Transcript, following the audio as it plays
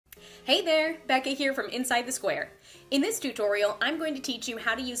Hey there, Becca here from Inside the Square. In this tutorial, I'm going to teach you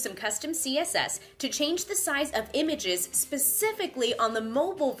how to use some custom CSS to change the size of images specifically on the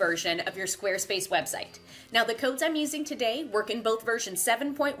mobile version of your Squarespace website. Now, the codes I'm using today work in both version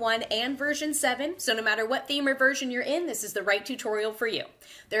 7.1 and version 7, so no matter what theme or version you're in, this is the right tutorial for you.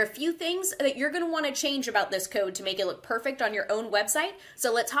 There are a few things that you're going to want to change about this code to make it look perfect on your own website,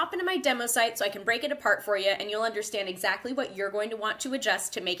 so let's hop into my demo site so I can break it apart for you and you'll understand exactly what you're going to want to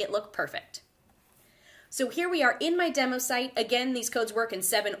adjust to make it look perfect. So here we are in my demo site. Again, these codes work in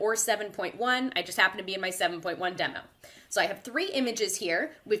 7 or 7.1. I just happen to be in my 7.1 demo. So I have 3 images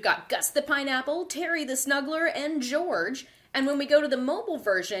here. We've got Gus the Pineapple, Terry the Snuggler, and George. And when we go to the mobile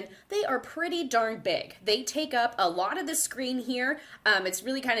version, they are pretty darn big. They take up a lot of the screen here. It's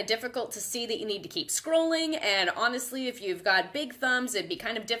really kind of difficult to see that you need to keep scrolling. And honestly, if you've got big thumbs, it'd be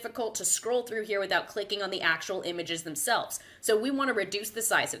kind of difficult to scroll through here without clicking on the actual images themselves. So we want to reduce the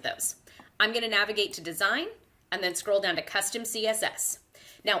size of those. I'm going to navigate to Design and then scroll down to Custom CSS.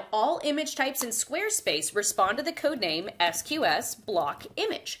 Now, all image types in Squarespace respond to the code name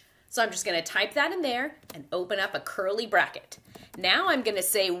sqs-block-image. So I'm just going to type that in there and open up a curly bracket. Now I'm going to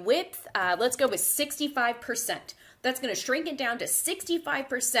say width, let's go with 65%. That's going to shrink it down to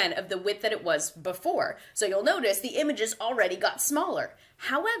 65% of the width that it was before. So you'll notice the images already got smaller.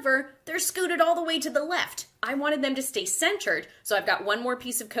 However, they're scooted all the way to the left. I wanted them to stay centered, so I've got one more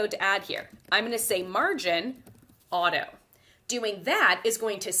piece of code to add here. I'm going to say margin auto. Doing that is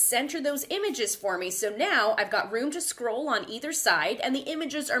going to center those images for me, so now I've got room to scroll on either side, and the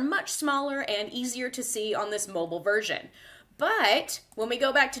images are much smaller and easier to see on this mobile version. But when we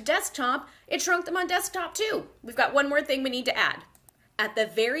go back to desktop, it shrunk them on desktop too. We've got one more thing we need to add. At the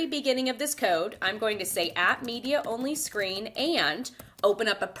very beginning of this code, I'm going to say at media only screen and open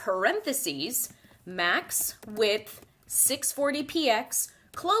up a parentheses, max width 640px,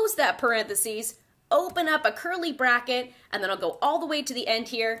 close that parentheses, open up a curly bracket, and then I'll go all the way to the end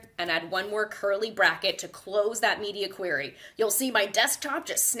here and add one more curly bracket to close that media query. You'll see my desktop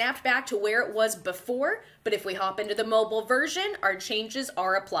just snapped back to where it was before, but if we hop into the mobile version, our changes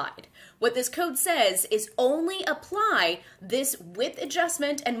are applied. What this code says is only apply this width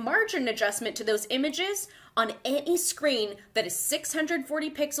adjustment and margin adjustment to those images on any screen that is 640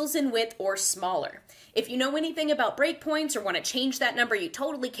 pixels in width or smaller. If you know anything about breakpoints or want to change that number, you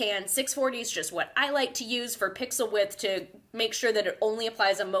totally can. 640 is just what I like to use for pixel width to make sure that it only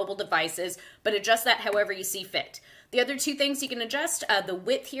applies on mobile devices, but adjust that however you see fit. The other 2 things you can adjust, the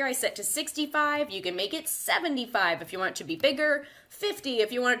width here I set to 65. You can make it 75 if you want it to be bigger, 50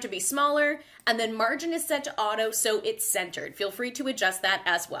 if you want it to be smaller, and then margin is set to auto so it's centered. Feel free to adjust that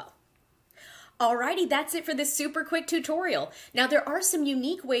as well. Alrighty, that's it for this super quick tutorial. Now there are some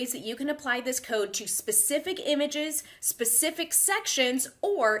unique ways that you can apply this code to specific images, specific sections,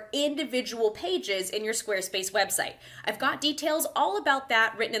 or individual pages in your Squarespace website. I've got details all about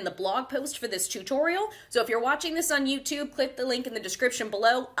that written in the blog post for this tutorial, so if you're watching this on YouTube, click the link in the description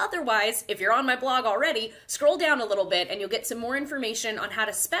below. Otherwise, if you're on my blog already, scroll down a little bit and you'll get some more information on how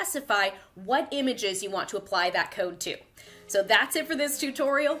to specify what images you want to apply that code to. So that's it for this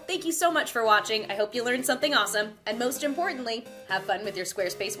tutorial. Thank you so much for watching. I hope you learned something awesome. And most importantly, have fun with your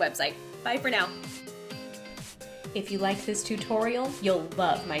Squarespace website. Bye for now. If you liked this tutorial, you'll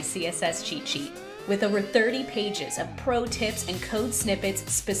love my CSS cheat sheet. With over 30 pages of pro tips and code snippets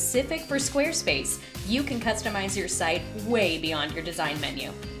specific for Squarespace, you can customize your site way beyond your design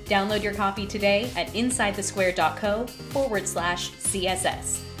menu. Download your copy today at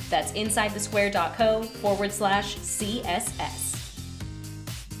insidethesquare.co/CSS. That's insidethesquare.co/CSS.